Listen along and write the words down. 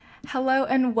Hello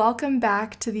and welcome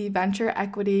back to the Venture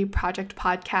Equity Project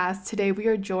podcast. Today we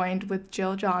are joined with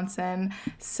Jill Johnson.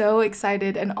 So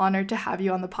excited and honored to have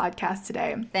you on the podcast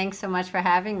today. Thanks so much for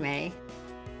having me.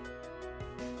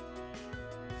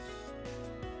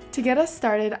 To get us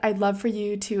started, I'd love for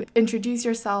you to introduce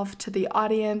yourself to the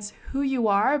audience, who you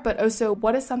are, but also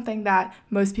what is something that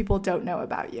most people don't know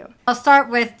about you. I'll start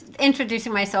with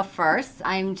introducing myself first.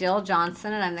 I'm Jill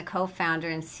Johnson, and I'm the co-founder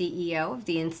and CEO of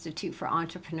the Institute for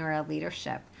Entrepreneurial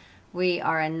Leadership. We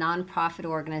are a nonprofit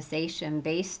organization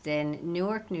based in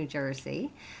Newark, New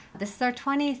Jersey. This is our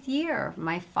 20th year.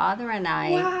 My father and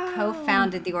I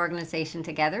co-founded the organization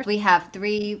together. We have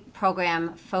 3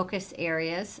 program focus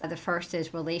areas. The first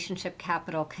is Relationship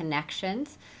Capital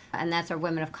Connections, and that's our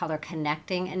Women of Color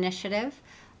Connecting initiative.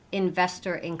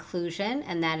 Investor Inclusion,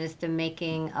 and that is the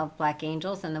making of Black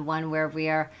Angels, and the one where we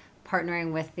are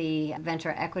partnering with the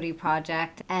Venture Equity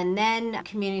Project. And then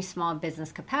Community Small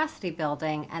Business Capacity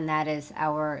Building, and that is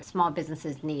our Small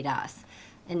Businesses Need Us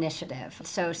initiative.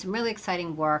 So some really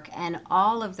exciting work, and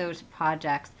all of those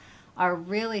projects are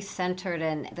really centered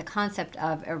in the concept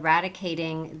of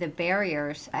eradicating the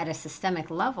barriers at a systemic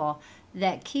level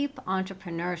that keep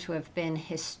entrepreneurs who have been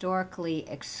historically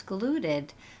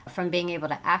excluded from being able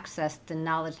to access the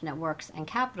knowledge networks and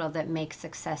capital that make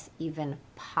success even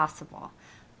possible.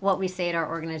 What we say at our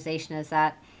organization is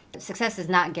that success is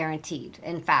not guaranteed.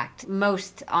 In fact,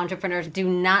 most entrepreneurs do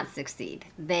not succeed.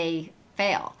 They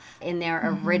fail in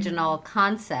their original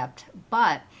concept,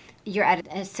 but you're at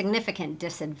a significant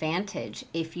disadvantage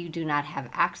if you do not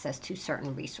have access to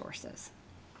certain resources.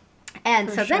 And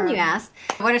then you asked,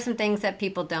 what are some things that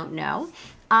people don't know?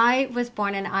 I was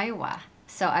born in Iowa,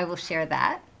 so I will share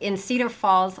that. In Cedar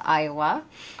Falls, Iowa.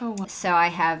 Oh, wow. So I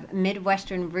have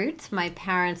Midwestern roots. My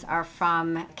parents are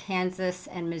from Kansas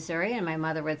and Missouri, and my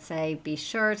mother would say, be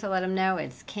sure to let them know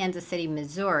it's Kansas City,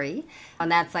 Missouri.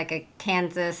 And that's like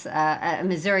a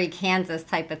Missouri, Kansas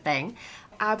type of thing.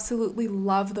 Absolutely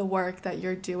love the work that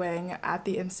you're doing at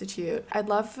the Institute. I'd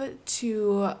love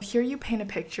to hear you paint a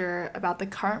picture about the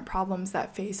current problems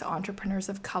that face entrepreneurs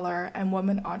of color and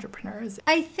women entrepreneurs.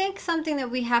 I think something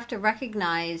that we have to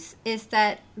recognize is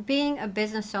that being a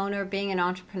business owner, being an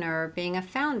entrepreneur, being a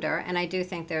founder, and I do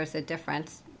think there's a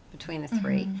difference between the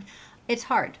 3, it's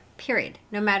hard. Period.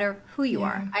 No matter who you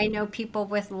are. I know people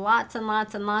with lots and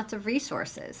lots and lots of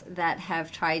resources that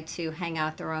have tried to hang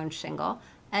out their own shingle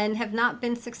and have not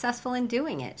been successful in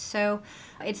doing it. So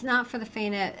it's not for the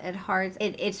faint at heart.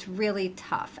 It's really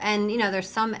tough. And, there's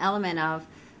some element of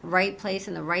right place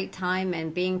and the right time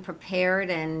and being prepared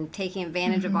and taking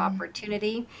advantage of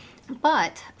opportunity.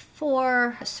 But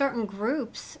for certain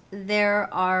groups,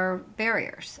 there are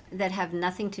barriers that have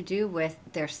nothing to do with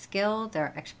their skill,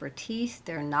 their expertise,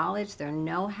 their knowledge, their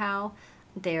know-how,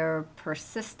 their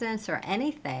persistence, or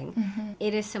anything.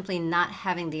 It is simply not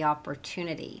having the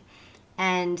opportunity.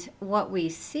 And what we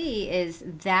see is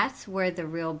that's where the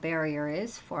real barrier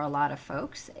is for a lot of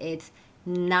folks. It's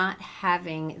not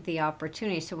having the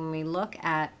opportunity. So when we look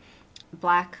at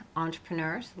Black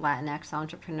entrepreneurs, Latinx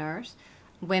entrepreneurs,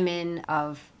 women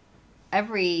of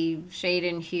every shade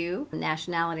and hue,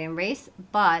 nationality and race,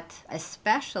 but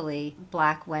especially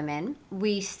Black women,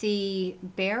 we see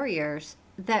barriers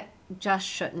that just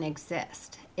shouldn't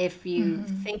exist. If you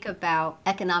think about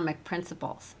economic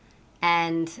principles,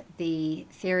 and the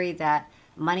theory that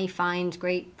money finds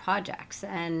great projects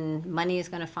and money is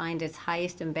going to find its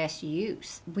highest and best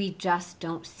use. We just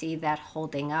don't see that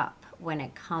holding up when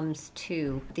it comes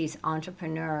to these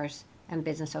entrepreneurs and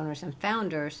business owners and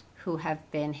founders who have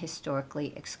been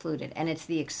historically excluded. And it's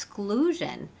the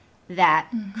exclusion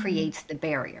that creates the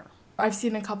barrier. I've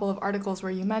seen a couple of articles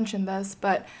where you mentioned this,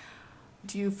 but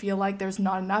do you feel like there's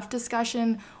not enough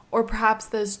discussion, or perhaps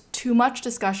there's too much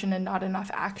discussion and not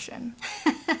enough action?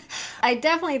 I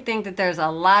definitely think that there's a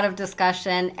lot of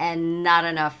discussion and not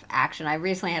enough action. I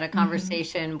recently had a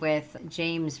conversation with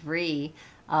James Rhee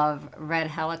of Red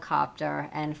Helicopter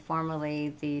and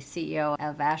formerly the CEO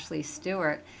of Ashley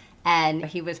Stewart, and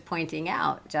he was pointing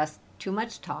out just too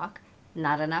much talk,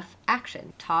 not enough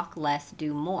action. Talk less,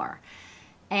 do more.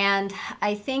 And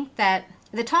I think that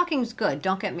the talking's good,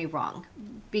 don't get me wrong,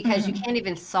 because you can't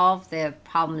even solve the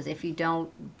problems if you don't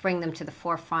bring them to the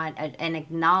forefront and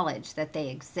acknowledge that they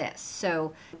exist.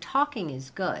 So talking is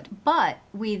good, but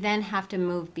we then have to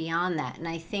move beyond that. And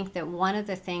I think that one of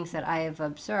the things that I have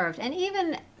observed, and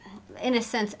even in a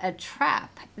sense a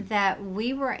trap that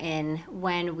we were in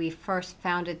when we first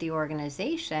founded the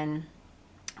organization,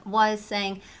 was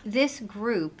saying this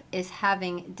group is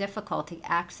having difficulty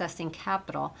accessing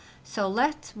capital, so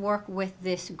let's work with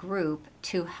this group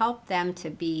to help them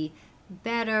to be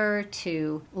better,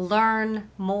 to learn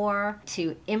more,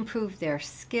 to improve their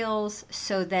skills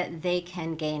so that they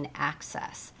can gain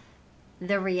access.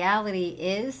 The reality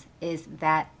is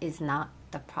that is not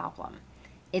the problem.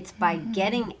 It's by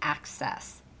getting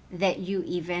access that you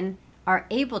even are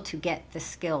able to get the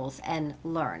skills and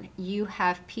learn. You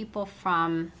have people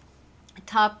from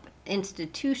top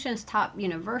institutions, top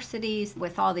universities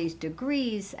with all these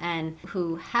degrees and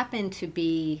who happen to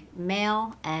be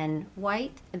male and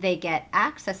white. They get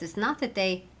access. It's not that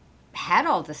they had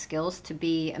all the skills to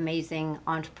be amazing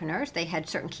entrepreneurs. They had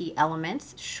certain key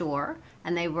elements, sure,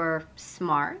 and they were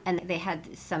smart and they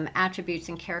had some attributes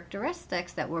and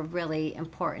characteristics that were really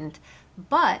important,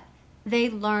 but they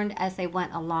learned as they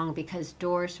went along because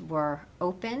doors were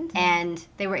opened and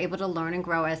they were able to learn and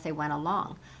grow as they went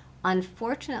along.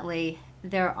 Unfortunately,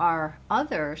 there are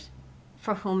others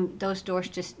for whom those doors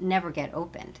just never get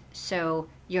opened. So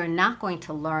you're not going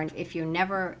to learn if you're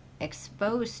never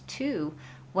exposed to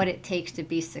what it takes to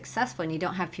be successful and you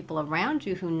don't have people around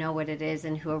you who know what it is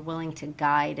and who are willing to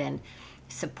guide and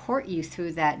support you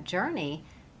through that journey,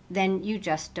 then you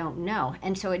just don't know.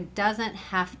 And so it doesn't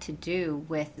have to do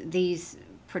with these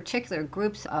particular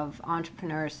groups of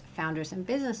entrepreneurs, founders, and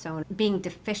business owners being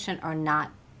deficient or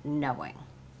not knowing.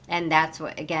 And that's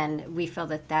what, again, we feel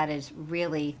that that is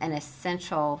really an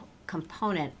essential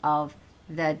component of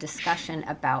the discussion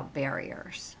about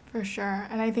barriers. For sure.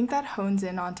 And I think that hones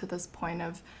in onto this point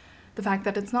of the fact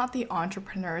that it's not the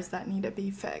entrepreneurs that need to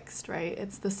be fixed, right?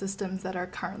 It's the systems that are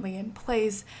currently in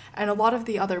place and a lot of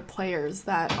the other players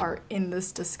that are in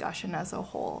this discussion as a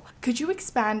whole. Could you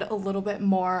expand a little bit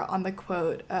more on the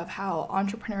quote of how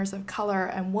entrepreneurs of color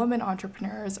and women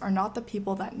entrepreneurs are not the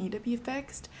people that need to be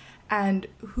fixed, and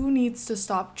who needs to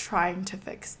stop trying to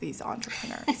fix these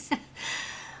entrepreneurs?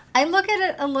 I look at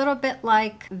it a little bit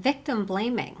like victim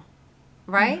blaming,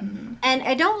 right? Mm-hmm. And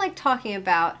I don't like talking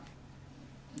about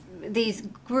these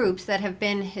groups that have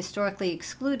been historically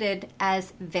excluded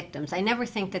as victims. I never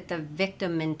think that the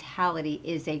victim mentality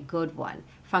is a good one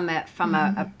from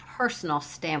a personal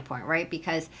standpoint, right?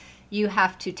 Because you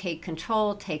have to take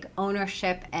control, take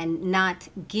ownership, and not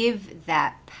give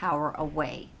that power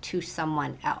away to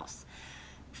someone else.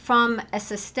 From a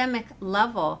systemic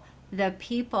level, the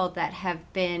people that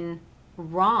have been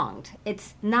wronged,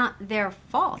 it's not their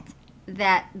fault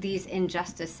that these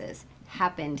injustices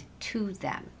happened to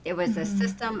them. It was a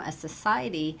system, a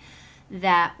society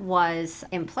that was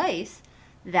in place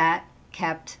that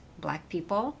kept Black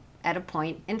people at a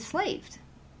point enslaved,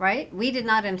 right? We did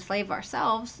not enslave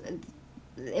ourselves.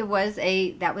 That was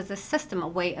a system, a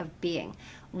way of being.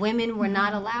 Women were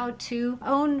not allowed to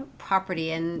own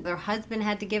property, and their husband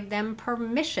had to give them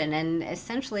permission, and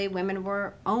essentially women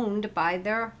were owned by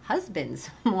their husbands,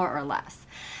 more or less.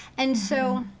 And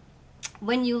so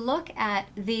when you look at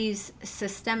these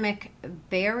systemic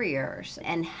barriers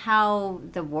and how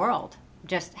the world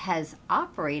just has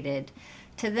operated,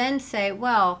 to then say,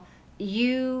 well,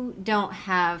 you don't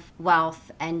have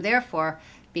wealth, and therefore,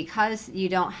 because you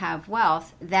don't have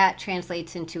wealth, that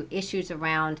translates into issues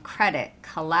around credit,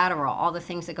 collateral, all the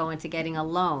things that go into getting a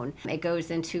loan. It goes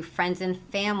into friends and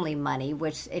family money,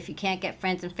 which if you can't get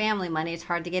friends and family money, it's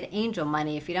hard to get angel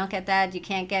money. If you don't get that, you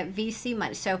can't get VC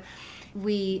money. So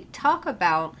we talk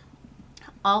about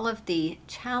all of the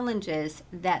challenges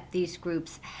that these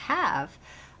groups have,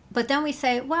 but then we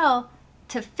say, well,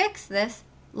 to fix this,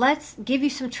 let's give you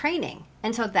some training.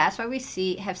 And so that's why we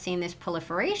have seen this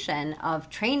proliferation of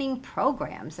training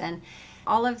programs and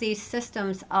all of these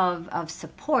systems of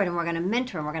support, and we're going to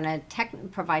mentor, and we're going to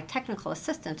provide technical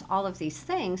assistance, all of these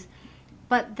things.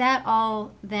 But that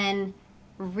all then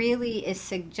really is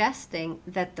suggesting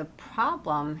that the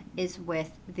problem is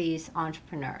with these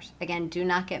entrepreneurs. Again, do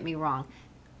not get me wrong.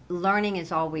 Learning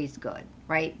is always good,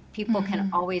 right? People can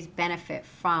always benefit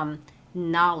from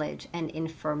knowledge and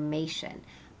information.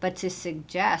 But to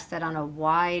suggest that on a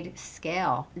wide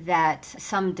scale that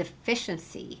some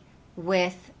deficiency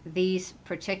with these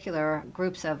particular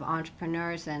groups of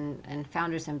entrepreneurs and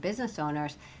founders and business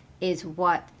owners is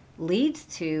what leads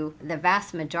to the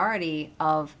vast majority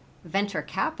of venture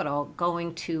capital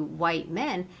going to white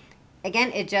men,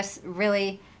 again, it just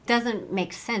really doesn't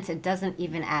make sense. It doesn't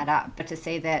even add up. But to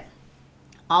say that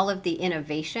all of the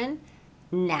innovation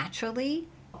naturally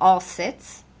all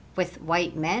sits with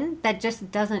white men, that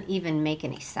just doesn't even make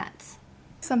any sense.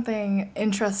 Something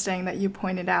interesting that you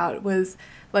pointed out was,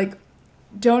 like,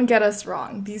 don't get us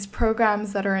wrong, these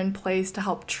programs that are in place to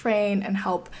help train and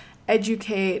help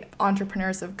educate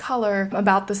entrepreneurs of color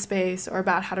about the space or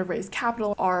about how to raise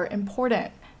capital are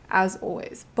important. as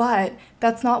always. But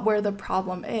that's not where the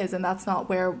problem is, and that's not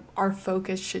where our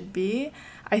focus should be,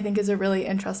 I think is a really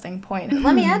interesting point.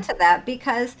 Let me add to that,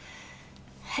 because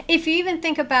if you even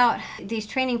think about these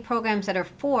training programs that are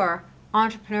for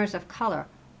entrepreneurs of color,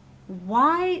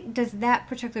 why does that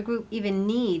particular group even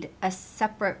need a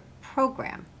separate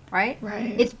program, right?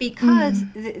 Right. It's because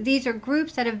these are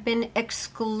groups that have been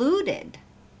excluded.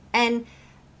 And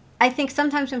I think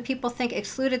sometimes when people think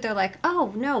excluded, they're like,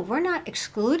 oh, no, we're not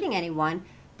excluding anyone.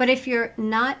 But if you're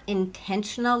not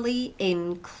intentionally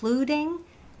including,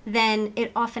 then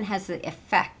it often has the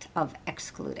effect of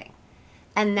excluding.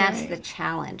 And that's the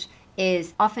challenge,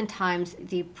 is oftentimes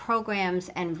the programs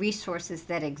and resources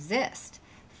that exist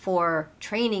for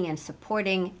training and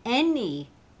supporting any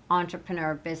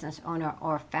entrepreneur, business owner,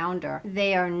 or founder,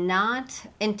 they are not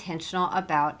intentional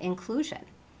about inclusion.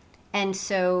 And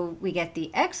so we get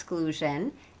the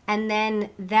exclusion, and then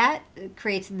that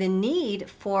creates the need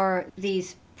for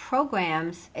these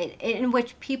programs in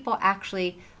which people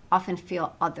actually often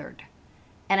feel othered.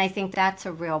 And I think that's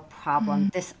a real problem,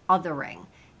 this othering.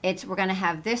 It's we're going to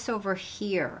have this over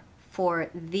here for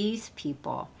these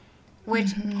people,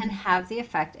 which can have the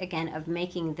effect, again, of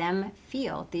making them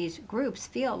feel, these groups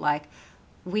feel like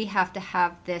we have to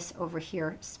have this over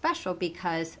here special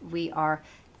because we are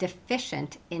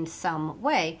deficient in some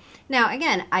way. Now,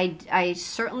 again, I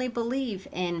certainly believe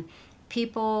in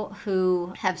people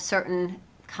who have certain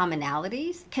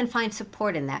commonalities can find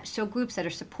support in that. So groups that are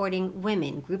supporting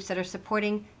women, groups that are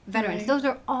supporting veterans, those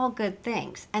are all good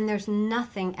things. And there's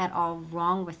nothing at all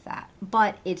wrong with that.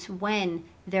 But it's when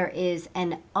there is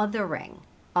an othering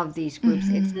of these groups.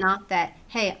 It's not that,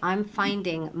 hey, I'm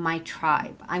finding my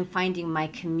tribe, I'm finding my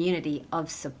community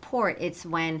of support. It's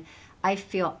when I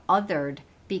feel othered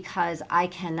because I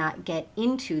cannot get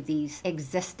into these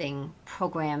existing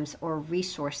programs or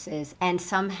resources. And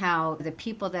somehow the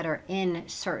people that are in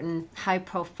certain high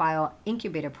profile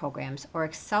incubator programs or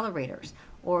accelerators,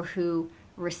 or who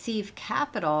receive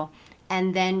capital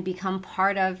and then become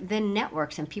part of the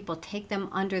networks and people take them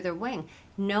under their wing.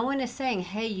 No one is saying,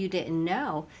 hey, you didn't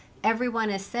know. Everyone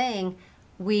is saying,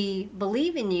 we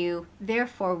believe in you,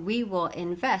 therefore we will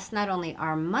invest not only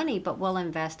our money, but we'll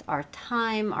invest our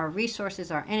time, our resources,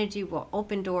 our energy, we'll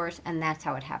open doors, and that's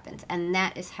how it happens. And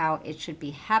that is how it should be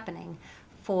happening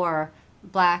for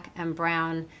Black and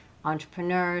brown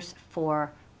entrepreneurs,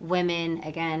 for women,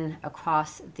 again,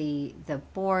 across the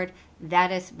board.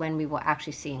 That is when we will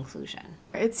actually see inclusion.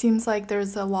 It seems like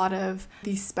there's a lot of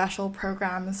these special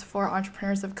programs for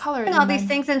entrepreneurs of color. And all these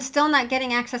things and still not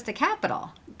getting access to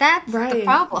capital. That's the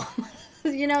problem.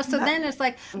 So then it's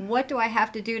like, what do I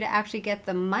have to do to actually get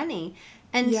the money?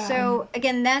 And so,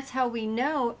 again, that's how we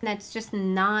know that's just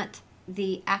not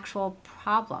the actual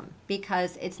problem,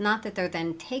 because it's not that they're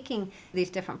then taking these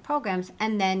different programs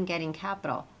and then getting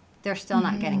capital. They're still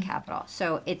not getting capital.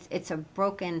 So it's a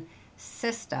broken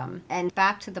system. And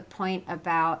back to the point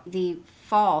about the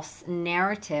false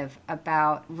narrative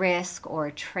about risk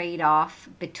or trade-off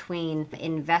between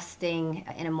investing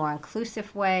in a more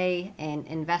inclusive way and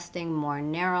investing more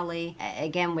narrowly,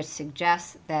 again, which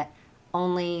suggests that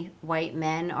only white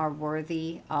men are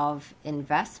worthy of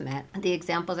investment. The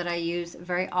example that I use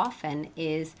very often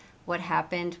is what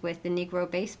happened with the Negro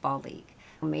Baseball League.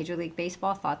 Major League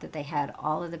Baseball thought that they had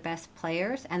all of the best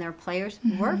players, and their players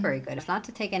were very good. It's not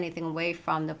to take anything away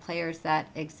from the players that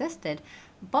existed,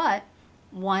 but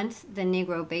once the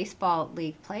Negro Baseball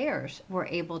League players were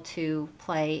able to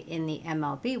play in the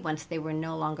MLB, once they were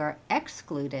no longer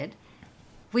excluded,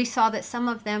 we saw that some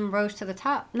of them rose to the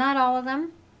top. Not all of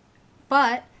them,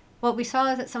 but what we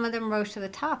saw is that some of them rose to the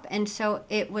top. And so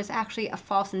it was actually a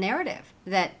false narrative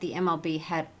that the MLB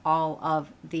had all of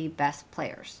the best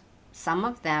players. Some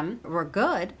of them were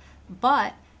good,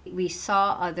 but we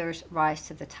saw others rise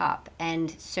to the top. And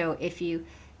so if you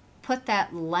put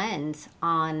that lens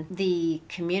on the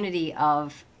community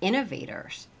of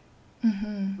innovators,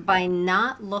 by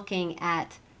not looking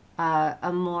at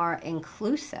a more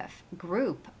inclusive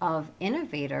group of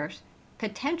innovators,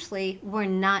 potentially we're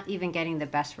not even getting the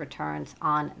best returns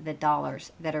on the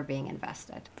dollars that are being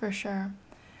invested. For sure.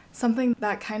 Something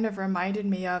that kind of reminded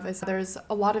me of is there's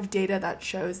a lot of data that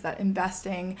shows that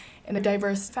investing in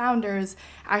diverse founders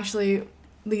actually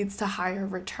leads to higher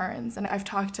returns. And I've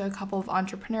talked to a couple of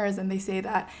entrepreneurs, and they say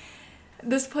that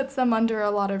this puts them under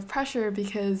a lot of pressure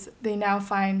because they now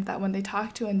find that when they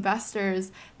talk to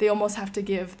investors, they almost have to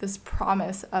give this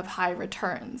promise of high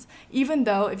returns. Even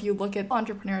though if you look at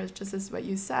entrepreneurs, just as what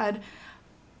you said,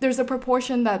 there's a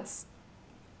proportion that's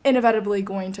inevitably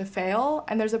going to fail,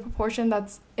 and there's a proportion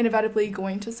that's inevitably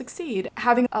going to succeed.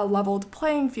 Having a leveled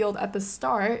playing field at the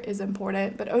start is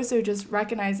important, but also just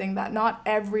recognizing that not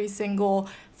every single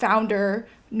founder,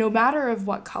 no matter of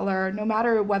what color, no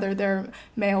matter whether they're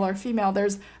male or female,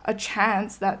 there's a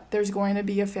chance that there's going to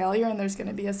be a failure and there's going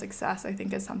to be a success, I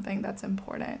think is something that's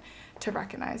important to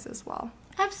recognize as well.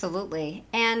 Absolutely.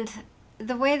 And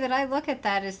the way that I look at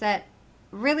that is that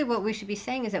really what we should be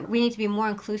saying is that we need to be more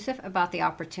inclusive about the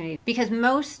opportunity, because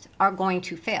most are going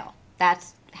to fail.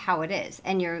 That's how it is.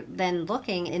 And you're then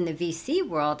looking in the VC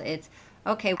world, it's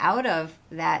okay, out of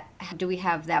that, do we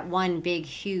have that one big,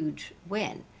 huge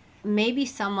win? Maybe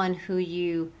someone who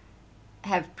you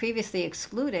have previously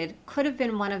excluded could have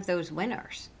been one of those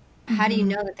winners. How do you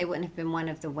know that they wouldn't have been one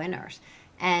of the winners?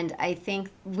 And I think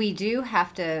we do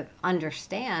have to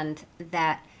understand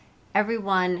that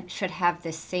everyone should have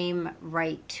the same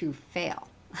right to fail.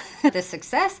 The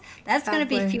success, that's going to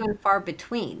be few and far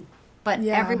between, but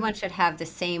everyone should have the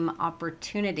same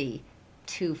opportunity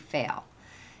to fail.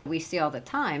 We see all the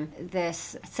time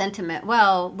this sentiment,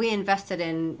 well, we invested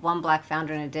in one Black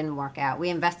founder and it didn't work out. We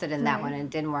invested in that one and it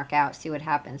didn't work out. See what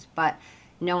happens. But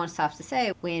no one stops to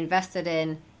say, we invested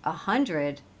in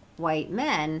 100 white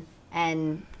men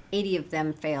and 80 of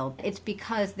them failed. It's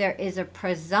because there is a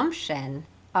presumption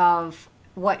of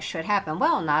what should happen.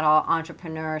 Well, not all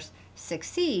entrepreneurs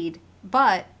succeed,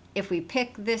 but if we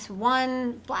pick this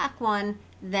one Black one,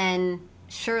 then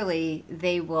surely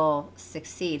they will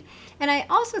succeed. And I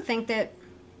also think that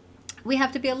we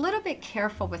have to be a little bit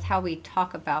careful with how we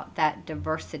talk about that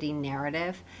diversity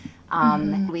narrative.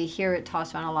 We hear it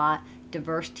tossed around a lot.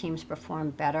 Diverse teams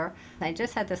perform better. I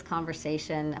just had this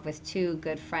conversation with two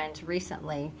good friends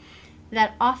recently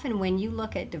that often when you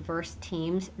look at diverse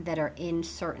teams that are in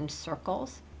certain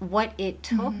circles, what it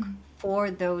took for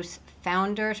those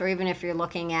founders, or even if you're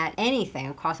looking at anything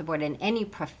across the board in any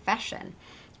profession,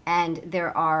 and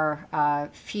there are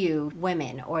few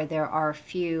women or there are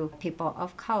few people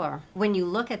of color, when you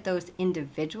look at those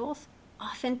individuals,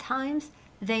 oftentimes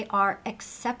they are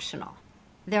exceptional.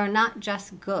 They're not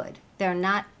just good. They're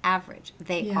not average.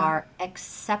 They are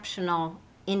exceptional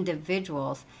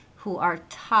individuals who are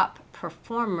top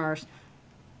performers,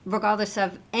 regardless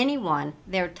of anyone,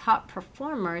 they're top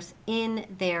performers in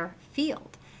their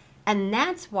field. And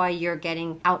that's why you're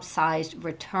getting outsized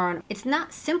return. It's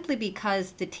not simply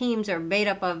because the teams are made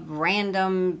up of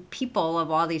random people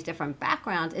of all these different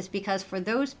backgrounds. It's because for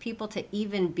those people to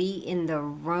even be in the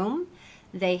room,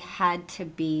 they had to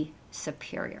be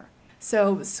superior.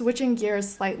 So switching gears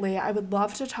slightly, I would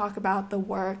love to talk about the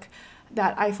work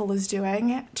that Eiffel is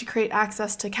doing to create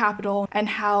access to capital and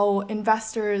how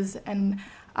investors and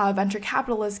venture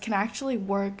capitalists can actually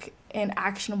work in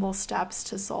actionable steps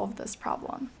to solve this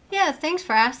problem. Yeah, thanks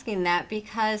for asking that,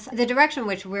 because the direction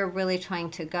which we're really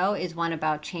trying to go is one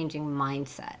about changing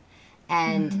mindset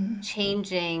and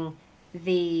changing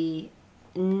the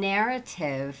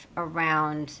narrative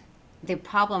around the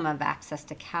problem of access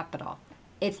to capital.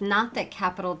 It's not that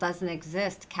capital doesn't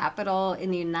exist. Capital in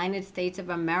the United States of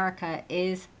America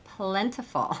is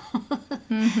plentiful.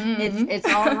 It's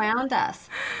all around us.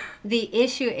 The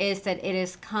issue is that it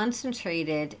is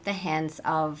concentrated in the hands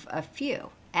of a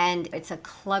few. And it's a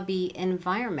clubby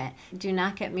environment. Do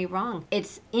not get me wrong.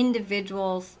 It's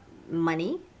individuals'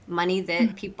 money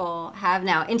that people have.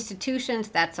 Now, institutions,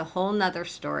 that's a whole nother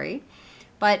story.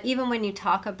 But even when you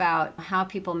talk about how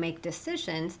people make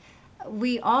decisions,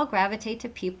 we all gravitate to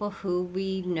people who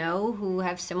we know, who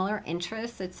have similar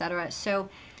interests, etc. So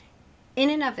in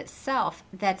and of itself,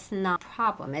 that's not a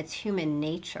problem. It's human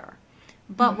nature.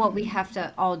 But what we have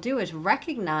to all do is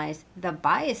recognize the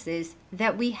biases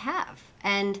that we have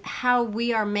and how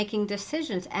we are making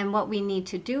decisions. And what we need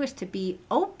to do is to be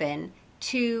open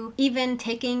to even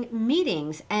taking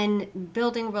meetings and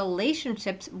building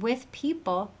relationships with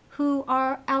people who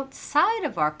are outside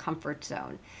of our comfort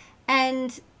zone.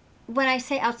 And when I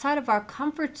say outside of our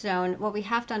comfort zone, what we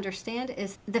have to understand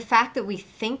is the fact that we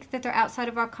think that they're outside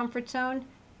of our comfort zone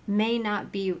may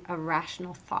not be a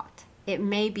rational thought. It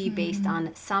may be based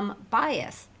on some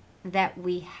bias that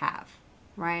we have,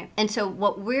 right? And so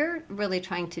what we're really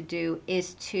trying to do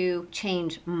is to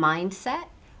change mindset.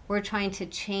 We're trying to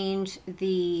change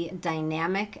the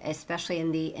dynamic, especially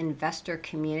in the investor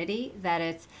community, that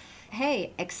it's,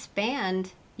 hey,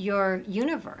 expand your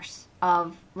universe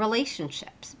of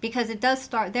relationships, because it does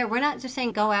start there. We're not just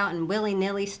saying go out and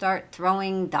willy-nilly start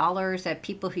throwing dollars at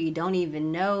people who you don't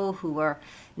even know, who are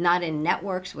not in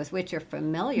networks with which you're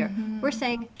familiar. We're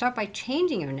saying start by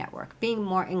changing your network, being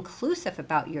more inclusive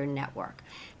about your network.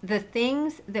 The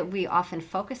things that we often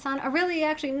focus on are really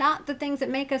actually not the things that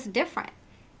make us different.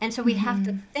 And so we have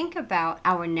to think about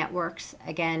our networks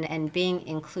again and being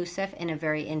inclusive in a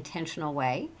very intentional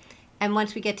way. And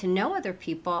once we get to know other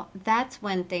people, that's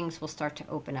when things will start to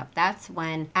open up. That's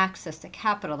when access to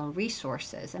capital and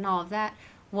resources and all of that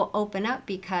will open up,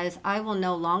 because I will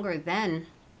no longer then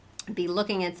be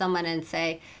looking at someone and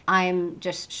say, I'm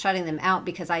just shutting them out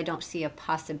because I don't see a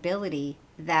possibility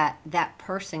that that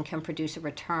person can produce a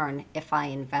return if I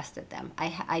invested them.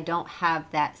 I don't have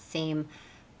that same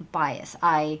bias.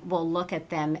 I will look at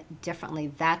them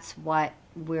differently. That's what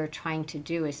we're trying to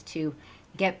do, is to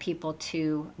get people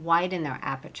to widen their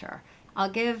aperture. I'll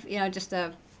give, just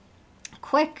a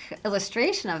quick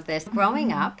illustration of this.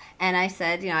 Growing up, and I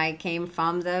said, I came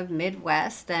from the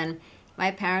Midwest, and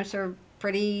my parents are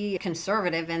pretty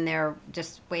conservative in their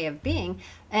just way of being.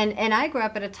 And I grew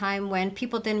up at a time when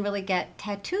people didn't really get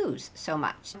tattoos so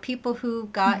much. People who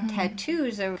got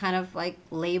tattoos are kind of like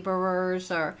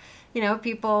laborers, or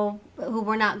people who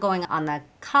were not going on the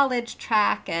college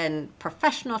track and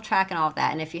professional track and all of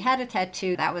that. And if you had a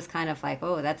tattoo, that was kind of like,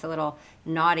 oh, that's a little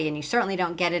naughty, and you certainly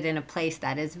don't get it in a place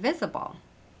that is visible.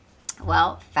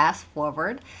 Well, fast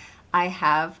forward, I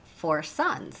have 4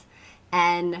 sons,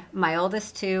 and my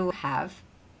oldest 2 have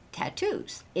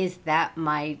tattoos. Is that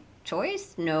my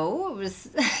choice? No, it was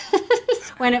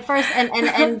when at first,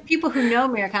 and people who know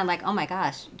me are kind of like, oh my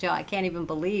gosh, Jill, I can't even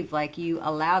believe like you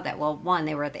allowed that. Well, one,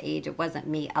 they were at the age, it wasn't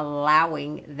me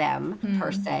allowing them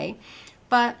per se,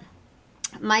 but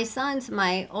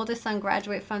my oldest son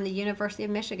graduated from the University of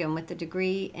Michigan with a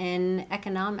degree in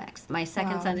economics. My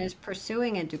second son is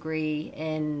pursuing a degree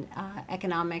in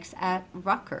economics at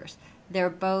Rutgers. They're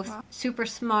both super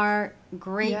smart,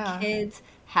 great kids,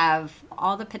 have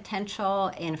all the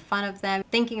potential in front of them,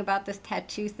 thinking about this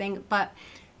tattoo thing. But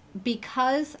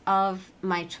because of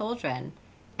my children,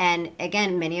 and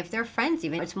again, many of their friends,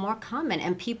 even, it's more common.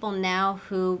 And people now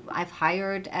who I've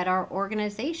hired at our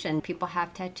organization, people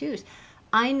have tattoos.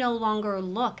 I no longer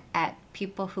look at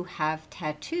people who have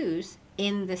tattoos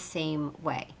in the same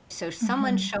way. So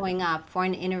someone showing up for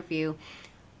an interview,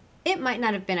 it might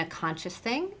not have been a conscious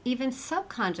thing, even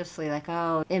subconsciously, like,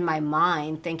 oh, in my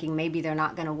mind, thinking maybe they're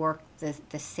not going to work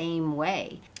the same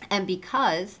way. And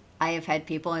because I have had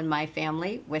people in my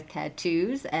family with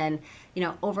tattoos and,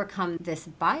 overcome this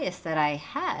bias that I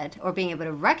had, or being able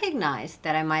to recognize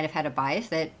that I might have had a bias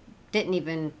that didn't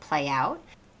even play out,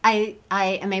 I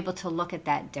am able to look at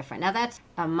that different. Now, that's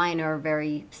a minor,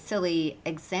 very silly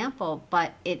example,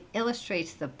 but it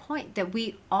illustrates the point that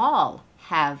we all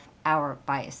have our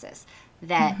biases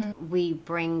that we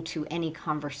bring to any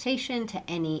conversation, to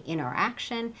any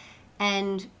interaction,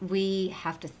 and we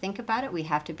have to think about it. We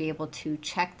have to be able to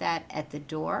check that at the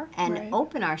door and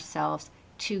open ourselves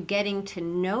to getting to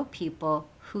know people,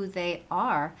 who they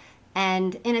are,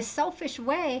 and in a selfish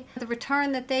way, the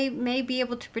return that they may be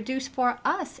able to produce for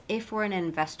us if we're an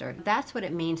investor. That's what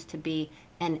it means to be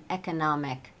an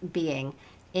economic being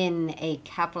in a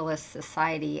capitalist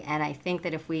society. And I think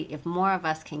that if more of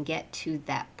us can get to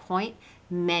that point,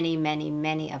 many, many,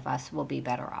 many of us will be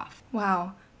better off.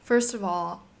 Wow. First of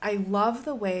all, I love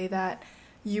the way that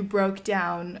you broke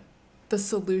down the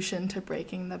solution to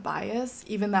breaking the bias,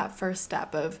 even that first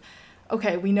step of,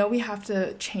 okay, we know we have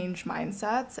to change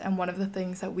mindsets, and one of the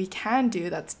things that we can do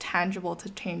that's tangible to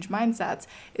change mindsets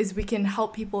is we can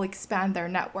help people expand their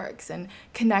networks and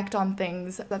connect on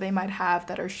things that they might have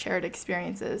that are shared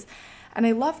experiences. And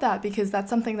I love that because that's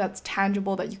something that's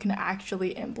tangible that you can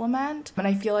actually implement. And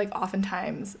I feel like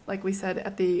oftentimes, like we said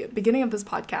at the beginning of this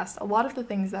podcast, a lot of the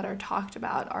things that are talked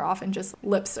about are often just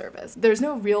lip service. There's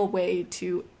no real way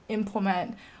to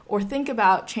implement or think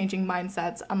about changing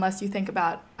mindsets unless you think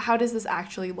about how does this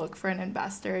actually look for an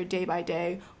investor day by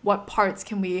day? What parts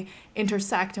can we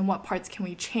intersect and what parts can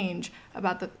we change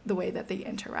about the way that they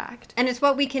interact? And it's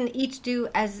what we can each do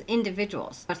as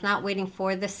individuals. It's not waiting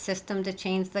for the system to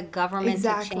change, the government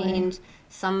to change,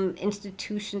 some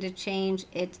institution to change.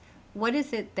 It's what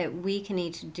is it that we can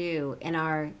each do in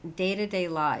our day-to-day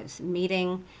lives,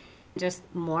 meeting just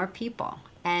more people.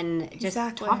 And just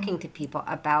talking to people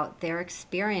about their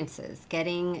experiences,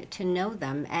 getting to know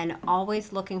them, and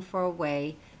always looking for a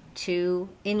way to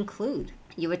include.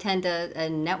 You attend a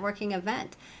networking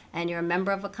event and you're a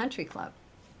member of a country club.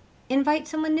 Invite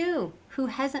someone new who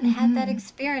hasn't had that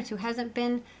experience, who hasn't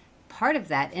been part of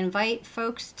that. Invite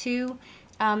folks to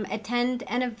attend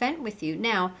an event with you.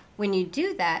 Now, when you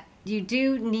do that, you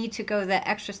do need to go the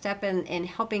extra step in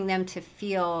helping them to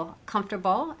feel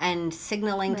comfortable and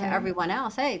signaling to everyone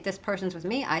else, hey, this person's with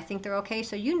me, I think they're okay,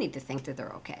 so you need to think that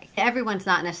they're okay. Everyone's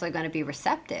not necessarily going to be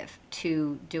receptive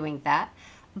to doing that,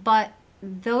 but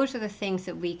those are the things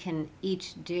that we can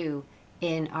each do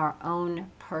in our own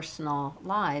personal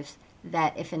lives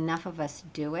that if enough of us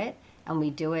do it, and we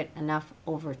do it enough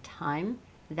over time,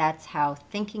 that's how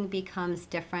thinking becomes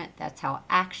different, that's how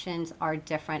actions are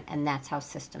different, and that's how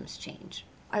systems change.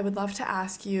 I would love to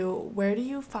ask you, where do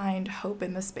you find hope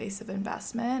in the space of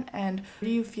investment? And do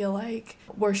you feel like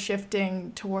we're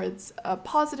shifting towards a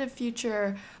positive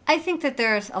future? I think that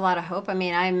there's a lot of hope. I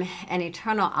mean, I'm an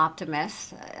eternal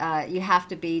optimist. You have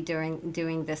to be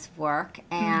doing this work.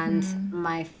 And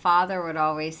my father would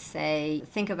always say,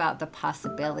 think about the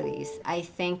possibilities. I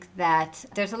think that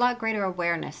there's a lot greater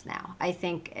awareness now. I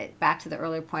think, back to the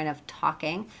earlier point of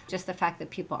talking, just the fact that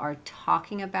people are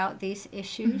talking about these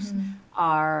issues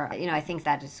I think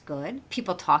that is good.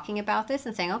 People talking about this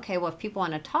and saying, okay, well, if people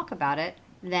want to talk about it,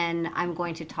 then I'm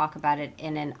going to talk about it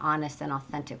in an honest and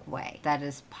authentic way. That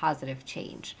is positive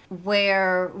change.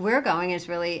 Where we're going is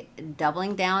really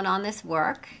doubling down on this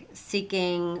work,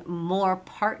 seeking more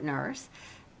partners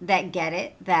that get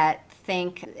it, that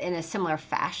think in a similar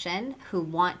fashion, who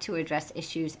want to address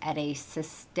issues at a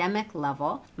systemic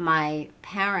level. My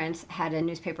parents had a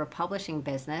newspaper publishing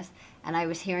business, and I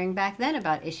was hearing back then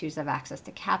about issues of access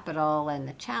to capital and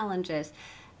the challenges.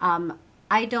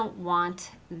 I don't want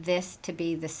this to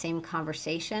be the same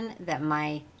conversation that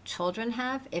my children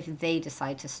have if they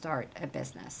decide to start a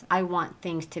business. I want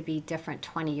things to be different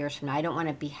 20 years from now. I don't want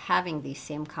to be having these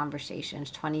same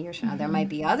conversations 20 years from now. There might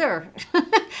be other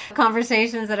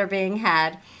conversations that are being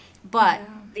had, but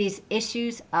these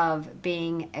issues of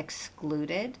being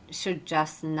excluded should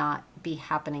just not be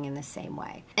happening in the same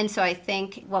way. And so I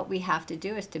think what we have to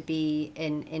do is to be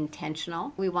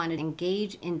intentional. We want to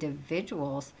engage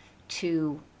individuals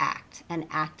to act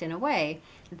in a way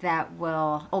that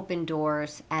will open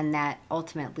doors and that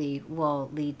ultimately will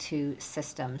lead to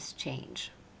systems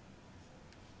change.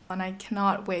 And I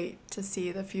cannot wait to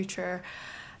see the future,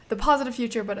 the positive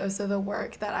future, but also the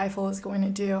work that Eiffel is going to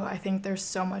do. I think there's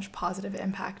so much positive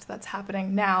impact that's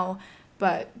happening now,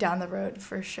 but down the road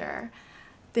for sure.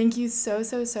 Thank you so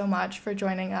much for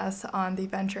joining us on the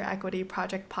Venture Equity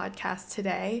Project podcast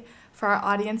today. For our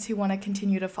audience who want to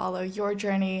continue to follow your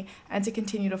journey and to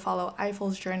continue to follow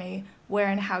Eiffel's journey, where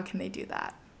and how can they do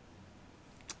that?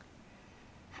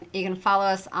 You can follow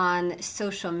us on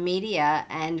social media,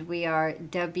 and we are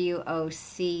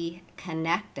WOC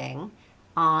Connecting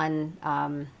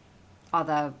on all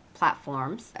the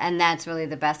platforms, and that's really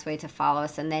the best way to follow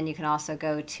us. And then you can also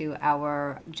go to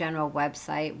our general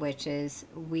website, which is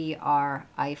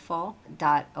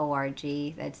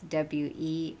weareeiffel.org. That's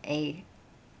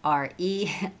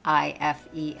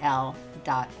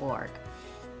WEAREIFEL.org.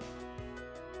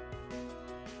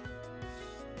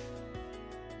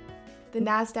 The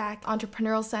NASDAQ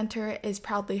Entrepreneurial Center is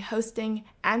proudly hosting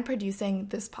and producing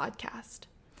this podcast.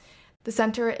 The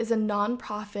center is a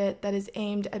nonprofit that is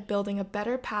aimed at building a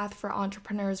better path for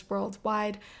entrepreneurs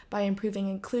worldwide by improving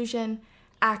inclusion,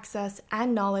 access,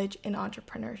 and knowledge in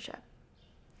entrepreneurship.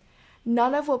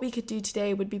 None of what we could do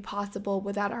today would be possible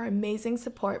without our amazing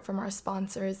support from our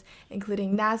sponsors,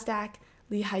 including NASDAQ,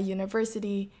 Lehigh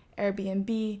University,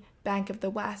 Airbnb, Bank of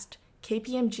the West,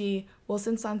 KPMG,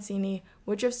 Wilson Sonsini,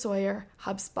 Woodruff Sawyer,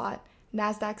 HubSpot,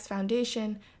 NASDAQ's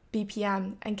Foundation,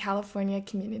 BPM, and California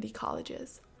Community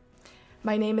Colleges.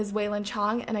 My name is Waylon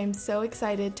Chong, and I'm so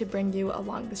excited to bring you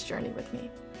along this journey with me.